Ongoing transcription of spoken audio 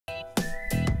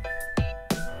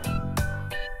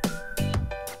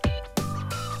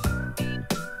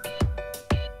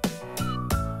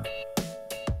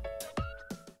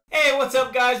What's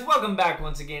up, guys? Welcome back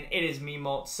once again. It is me,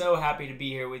 Molt. So happy to be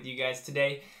here with you guys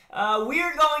today. We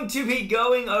are going to be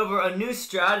going over a new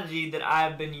strategy that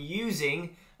I've been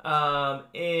using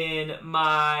in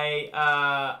my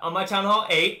on my Town Hall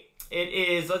 8. It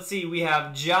is, let's see, we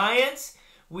have Giants,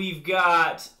 we've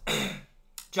got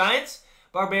Giants,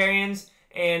 Barbarians,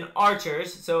 and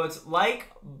Archers. So it's like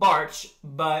Barch,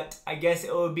 but I guess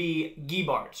it would be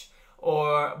Gibarch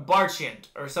or Barchant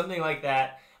or something like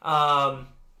that.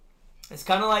 It's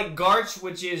kind of like Garch,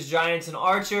 which is Giants and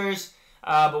Archers,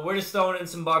 but we're just throwing in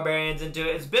some Barbarians into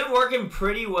it. It's been working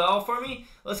pretty well for me.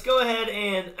 Let's go ahead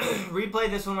and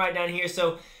replay this one right down here.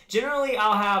 So generally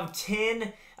I'll have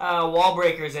 10 wall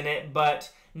breakers in it, but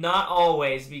not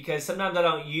always, because sometimes I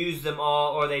don't use them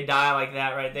all or they die like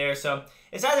that right there. So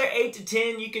it's either 8 to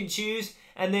 10, you can choose,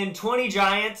 and then 20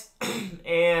 Giants,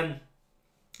 and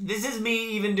this is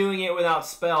me even doing it without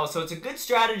spells. So it's a good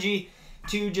strategy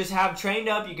to just have trained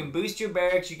up. You can boost your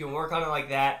barracks, you can work on it like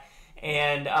that,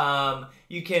 and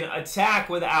you can attack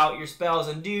without your spells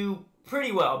and do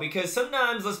pretty well, because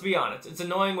sometimes, let's be honest, it's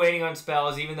annoying waiting on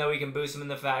spells. Even though we can boost them in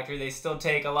the factory, they still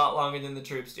take a lot longer than the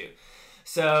troops do.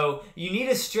 So you need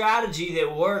a strategy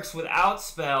that works without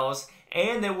spells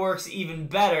and that works even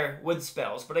better with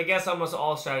spells. But I guess almost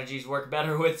all strategies work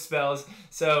better with spells,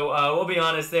 so we'll be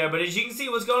honest there. But as you can see,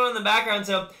 what's going on in the background,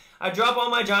 so I drop all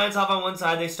my Giants off on one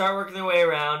side, they start working their way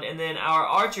around, and then our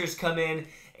Archers come in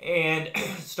and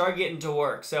start getting to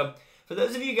work. So for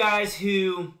those of you guys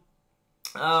who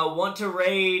want to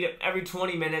raid every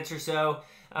 20 minutes or so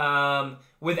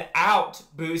without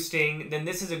boosting, then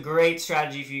this is a great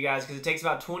strategy for you guys, because it takes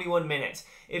about 21 minutes.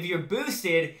 If you're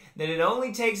boosted, then it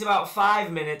only takes about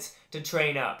 5 minutes to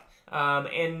train up.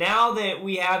 And now that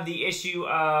we have the issue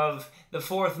of the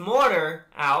 4th mortar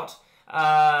out,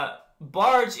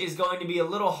 Barch is going to be a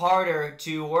little harder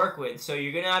to work with. So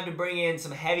you're going to have to bring in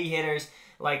some heavy hitters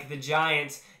like the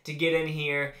Giants to get in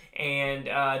here and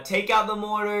take out the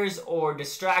mortars or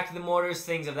distract the mortars,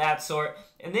 things of that sort,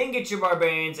 and then get your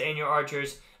Barbarians and your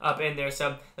Archers up in there.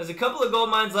 So there's a couple of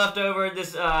gold mines left over.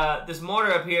 This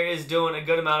mortar up here is doing a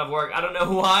good amount of work. I don't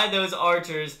know why those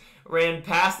Archers ran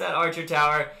past that Archer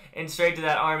tower and straight to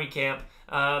that army camp.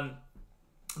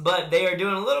 But they are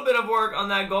doing a little bit of work on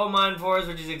that gold mine for us,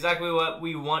 which is exactly what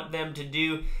we want them to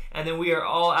do. And then we are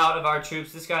all out of our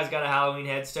troops. This guy's got a Halloween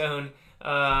headstone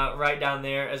right down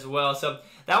there as well. So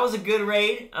that was a good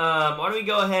raid. Why don't we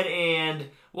go ahead and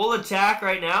we'll attack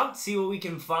right now, see what we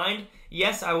can find.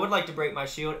 Yes, I would like to break my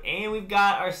shield, and we've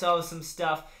got ourselves some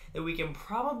stuff that we can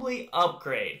probably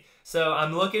upgrade. So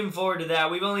I'm looking forward to that.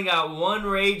 We've only got one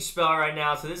rage spell right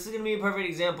now, so this is going to be a perfect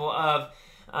example of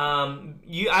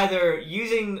you either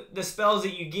using the spells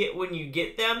that you get when you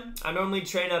get them. I normally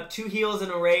train up 2 heals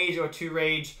and a rage, or 2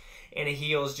 rage and a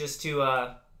heals just to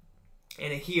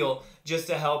and a heal just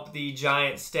to help the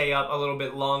Giants stay up a little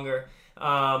bit longer.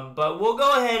 But we'll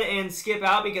go ahead and skip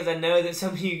out, because I know that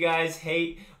some of you guys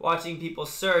hate watching people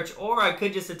search. Or I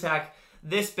could just attack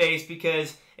this base,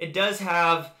 because it does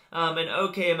have an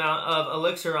okay amount of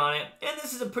elixir on it, and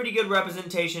this is a pretty good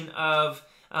representation of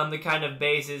the kind of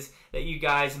bases that you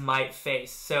guys might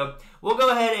face. So we'll go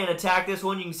ahead and attack this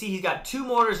one. You can see he's got 2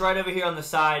 mortars right over here on the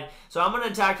side. So I'm going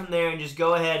to attack from there and just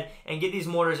go ahead and get these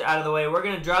mortars out of the way. We're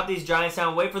going to drop these Giants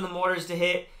down, wait for the mortars to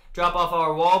hit, drop off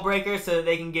our wall breakers so that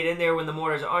they can get in there when the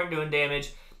mortars aren't doing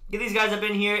damage. Get these guys up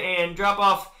in here and drop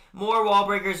off more wall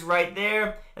breakers right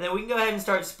there. And then we can go ahead and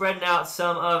start spreading out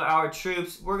some of our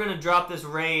troops. We're going to drop this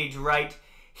rage right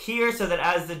here so that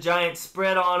as the Giants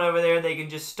spread on over there, they can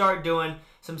just start doing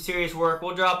some serious work.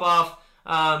 We'll drop off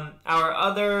our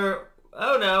other...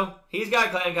 Oh no, he's got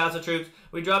clan council troops.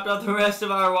 We dropped off the rest of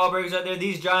our wall breakers right there.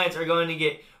 These Giants are going to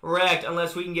get wrecked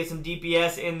unless we can get some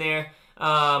DPS in there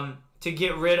to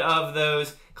get rid of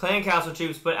those clan council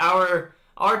troops. But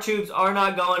our troops are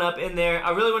not going up in there.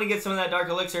 I really want to get some of that dark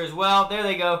elixir as well. There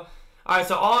they go. Alright,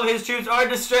 so all of his troops are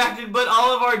distracted, but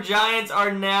all of our Giants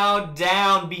are now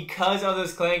down because of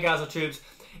those clan council troops.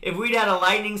 If we'd had a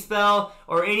lightning spell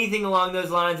or anything along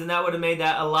those lines, then that would have made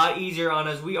that a lot easier on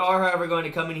us. We are, however, going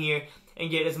to come in here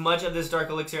and get as much of this dark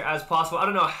elixir as possible. I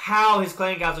don't know how his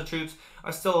clan council troops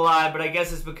are still alive, but I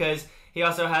guess it's because he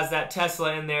also has that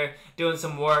Tesla in there doing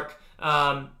some work.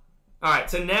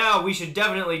 Alright, so now we should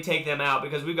definitely take them out,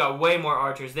 because we've got way more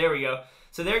archers. There we go.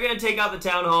 So they're going to take out the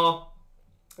town hall,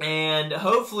 and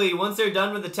hopefully once they're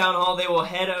done with the town hall, they will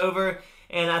head over.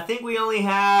 And I think we only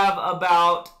have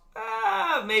about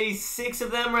maybe 6 of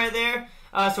them right there.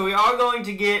 So we are going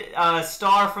to get a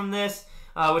star from this,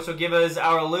 which will give us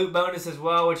our loot bonus as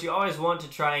well, which you always want to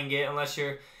try and get unless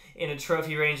you're in a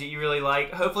trophy range that you really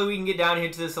like. Hopefully we can get down here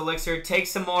to this elixir, take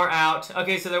some more out.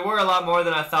 Okay, so there were a lot more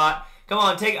than I thought Come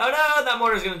on, take... Oh, no, that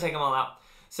mortar's going to take them all out.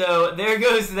 So there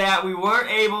goes that. We weren't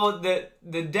able...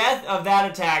 The death of that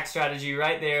attack strategy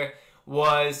right there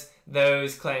was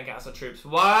those clan castle troops.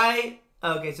 Why?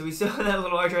 Okay, so we saw that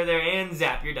little archer right there, and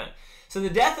zap, you're done. So the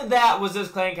death of that was those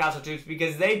clan castle troops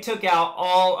because they took out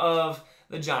all of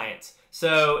the giants.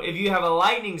 So if you have a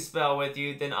lightning spell with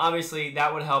you, then obviously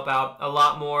that would help out a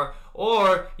lot more.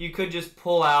 Or you could just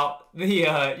pull out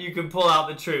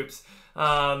the troops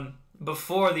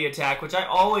before the attack, which I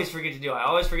always forget to do. I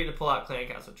always forget to pull out clan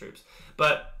castle troops.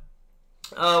 But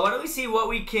why don't we see what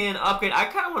we can upgrade? I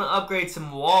kind of want to upgrade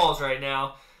some walls right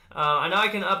now. I know I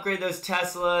can upgrade those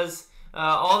Teslas.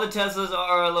 All the Teslas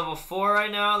are level 4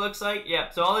 right now, it looks like.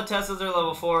 Yep, so all the Teslas are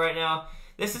level 4 right now.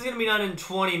 This is going to be done in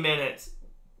 20 minutes.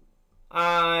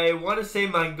 I want to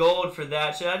save my gold for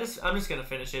that. I'm just going to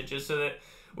finish it just so that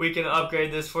we can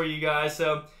upgrade this for you guys.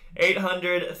 So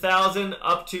 800,000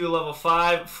 up to level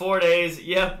 5, 4 days.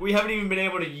 Yep, we haven't even been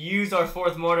able to use our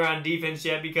 4th mortar on defense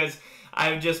yet because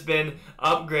I've just been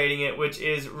upgrading it, which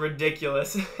is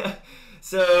ridiculous.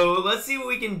 So let's see what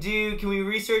we can do. Can we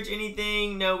research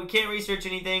anything? No, we can't research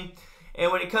anything.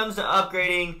 And when it comes to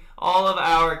upgrading, all of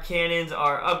our cannons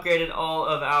are upgraded. All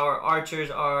of our archers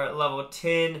are level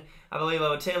 10. I believe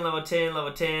level 10, level 10,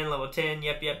 level 10, level 10.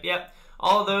 Yep.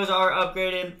 All of those are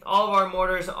upgraded. All of our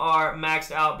mortars are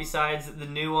maxed out besides the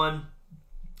new one.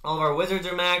 All of our wizards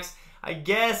are maxed. I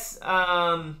guess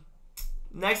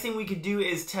next thing we could do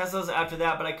is Teslas after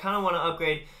that, but I kind of want to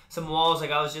upgrade some walls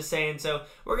like I was just saying. So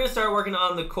we're going to start working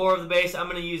on the core of the base. I'm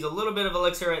going to use a little bit of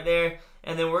elixir right there,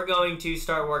 and then we're going to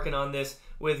start working on this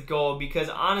with gold, because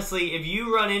honestly, if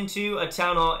you run into a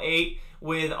Town Hall 8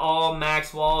 with all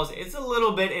max walls, it's a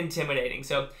little bit intimidating.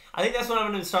 So I think that's what I'm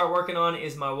going to start working on,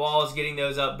 is my walls, getting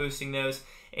those up, boosting those.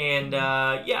 And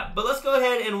yeah, but let's go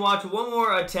ahead and watch one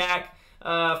more attack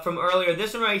from earlier.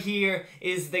 This one right here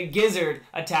is the gizzard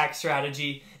attack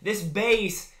strategy. This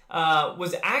base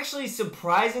was actually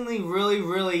surprisingly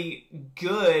really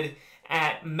good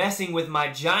at messing with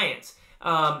my giants.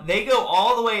 They go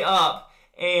all the way up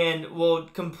and will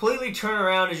completely turn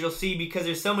around, as you'll see, because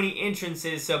there's so many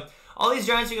entrances. So all these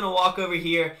giants are going to walk over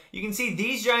here. You can see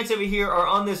these giants over here are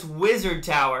on this wizard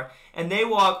tower, and they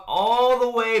walk all the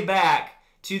way back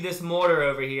to this mortar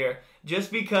over here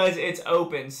just because it's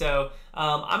open. So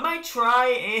I might try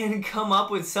and come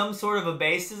up with some sort of a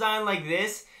base design like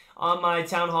this on my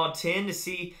Town Hall 10 to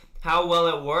see how well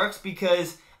it works,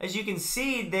 because as you can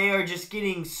see, they are just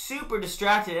getting super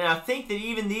distracted. And I think that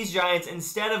even these giants,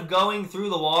 instead of going through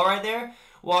the wall right there,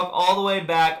 walk all the way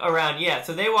back around. Yeah,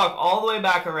 so they walk all the way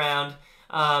back around,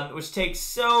 which takes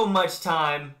so much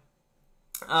time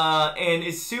and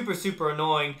is super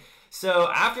annoying. So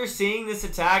after seeing this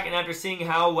attack and after seeing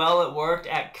how well it worked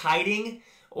at kiting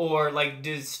or like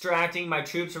distracting my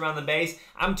troops around the base,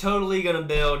 I'm totally going to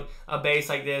build a base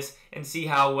like this and see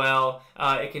how well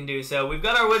it can do. So we've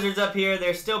got our wizards up here.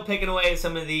 They're still picking away at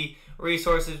some of the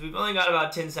resources. We've only got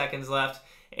about 10 seconds left,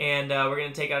 and we're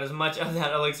going to take out as much of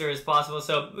that elixir as possible.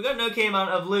 So we've got an okay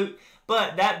amount of loot,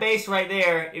 but that base right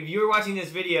there, if you were watching this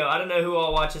video, I don't know who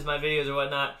all watches my videos or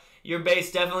whatnot, your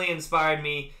base definitely inspired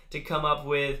me to come up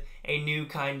with a new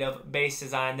kind of base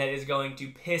design that is going to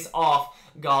piss off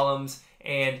golems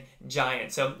and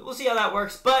giants. So we'll see how that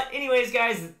works. But anyways,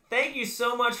 guys, thank you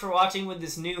so much for watching with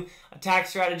this new attack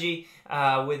strategy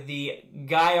with the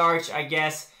Guy Arch, I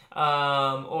guess,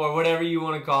 or whatever you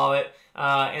want to call it,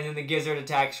 and then the gizzard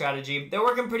attack strategy. They're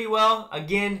working pretty well.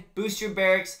 Again, boost your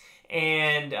barracks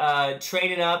and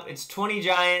train it up. It's 20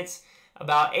 giants,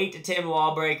 about 8 to 10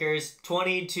 wall breakers,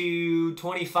 20 to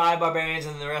 25 barbarians,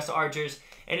 and the rest archers.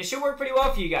 And it should work pretty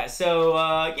well for you guys. So,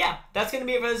 yeah, that's going to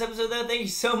be it for this episode, though. Thank you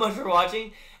so much for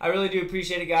watching. I really do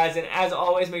appreciate it, guys. And as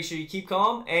always, make sure you keep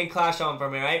calm and clash on for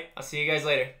me, all right? I'll see you guys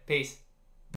later. Peace.